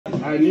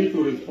I need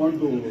to respond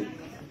to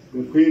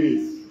the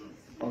queries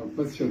or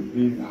questions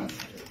being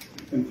asked.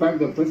 In fact,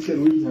 the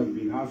question which has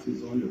been asked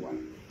is only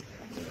one.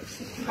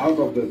 Out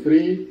of the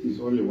three is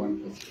only one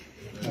question.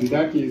 And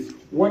that is,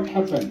 what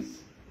happens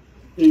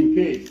in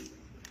case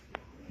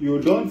you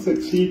don't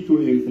succeed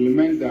to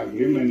implement the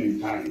agreement in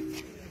time?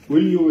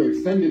 Will you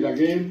extend it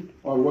again,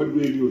 or what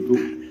will you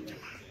do?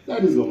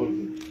 That is the whole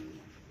thing.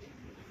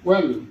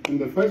 Well, in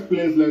the first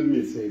place, let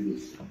me say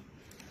this.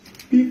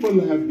 People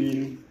have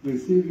been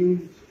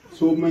receiving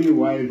so many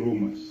wild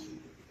rumors.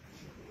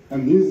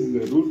 And this is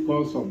the root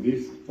cause of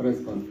this press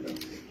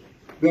conference.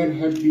 There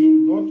have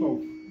been a lot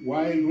of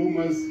wild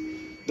rumors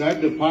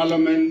that the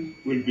parliament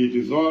will be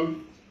dissolved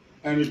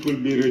and it will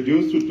be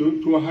reduced to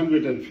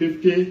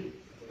 250,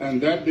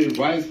 and that the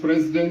vice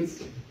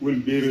presidents will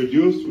be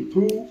reduced to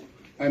 2,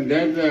 and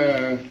that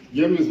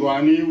James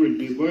Wani will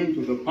be going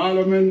to the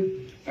parliament,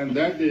 and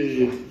that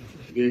the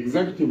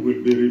executive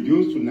will be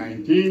reduced to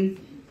 19,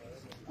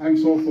 and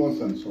so forth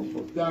and so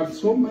forth. There are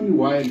so many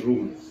wild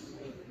rumors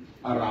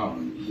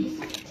around this.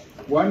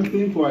 One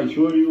thing to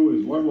assure you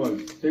is what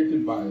was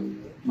stated by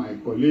my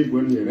colleague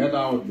when we read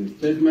out the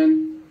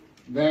statement,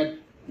 that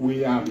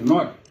we are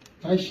not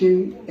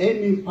touching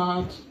any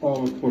parts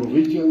or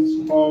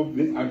provisions of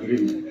the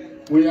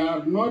agreement. We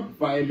are not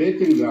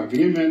violating the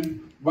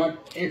agreement,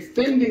 but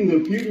extending the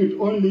period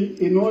only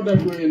in order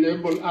to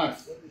enable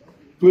us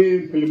to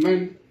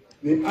implement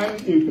the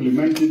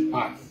unimplemented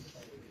parts.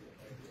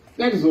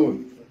 That is all.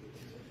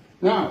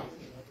 Now,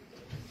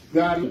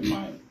 they are in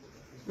mind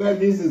that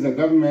this is a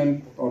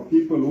government of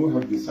people who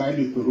have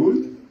decided to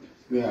rule.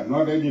 They are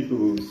not ready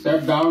to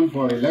step down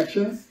for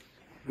elections.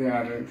 They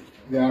are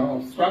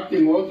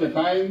obstructing all the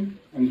time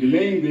and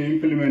delaying the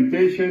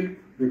implementation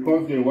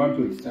because they want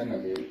to extend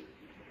again.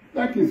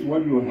 That is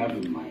what you have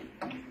in mind.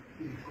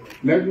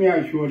 Let me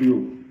assure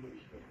you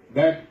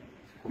that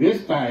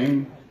this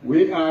time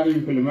we are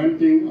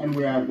implementing and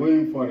we are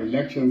going for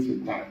elections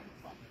in time.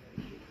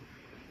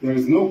 There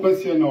is no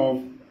question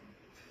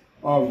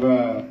of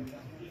a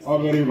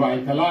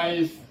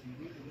revitalized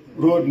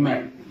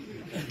roadmap,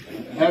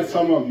 as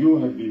some of you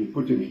have been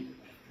putting it.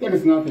 There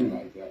is nothing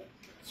like that.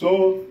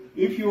 So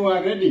if you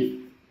are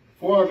ready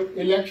for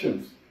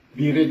elections,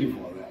 be ready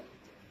for that,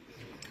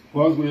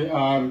 because we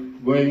are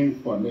going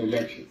for the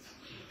elections.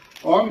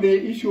 On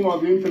the issue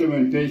of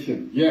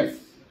implementation, yes,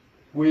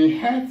 we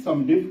had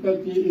some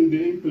difficulty in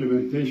the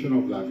implementation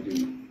of the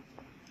agreement.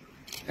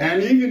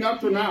 And even up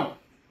to now,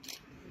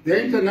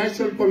 the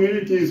international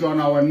community is on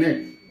our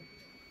neck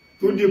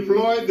to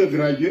deploy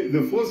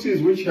the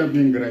forces which have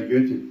been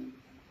graduated.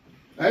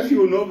 As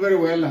you know very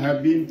well, I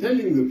have been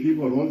telling the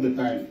people all the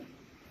time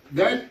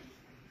that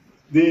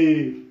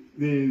these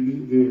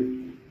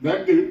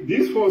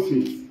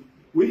forces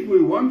which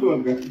we want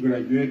to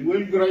graduate,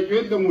 we'll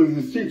graduate them with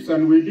the sticks,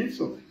 and we did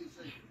so.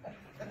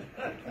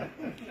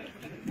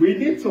 We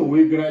did so,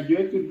 we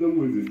graduated them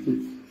with the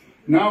sticks.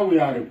 Now we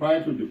are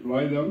required to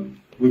deploy them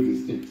with the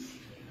sticks.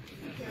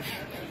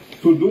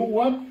 To do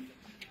what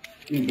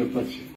is the question?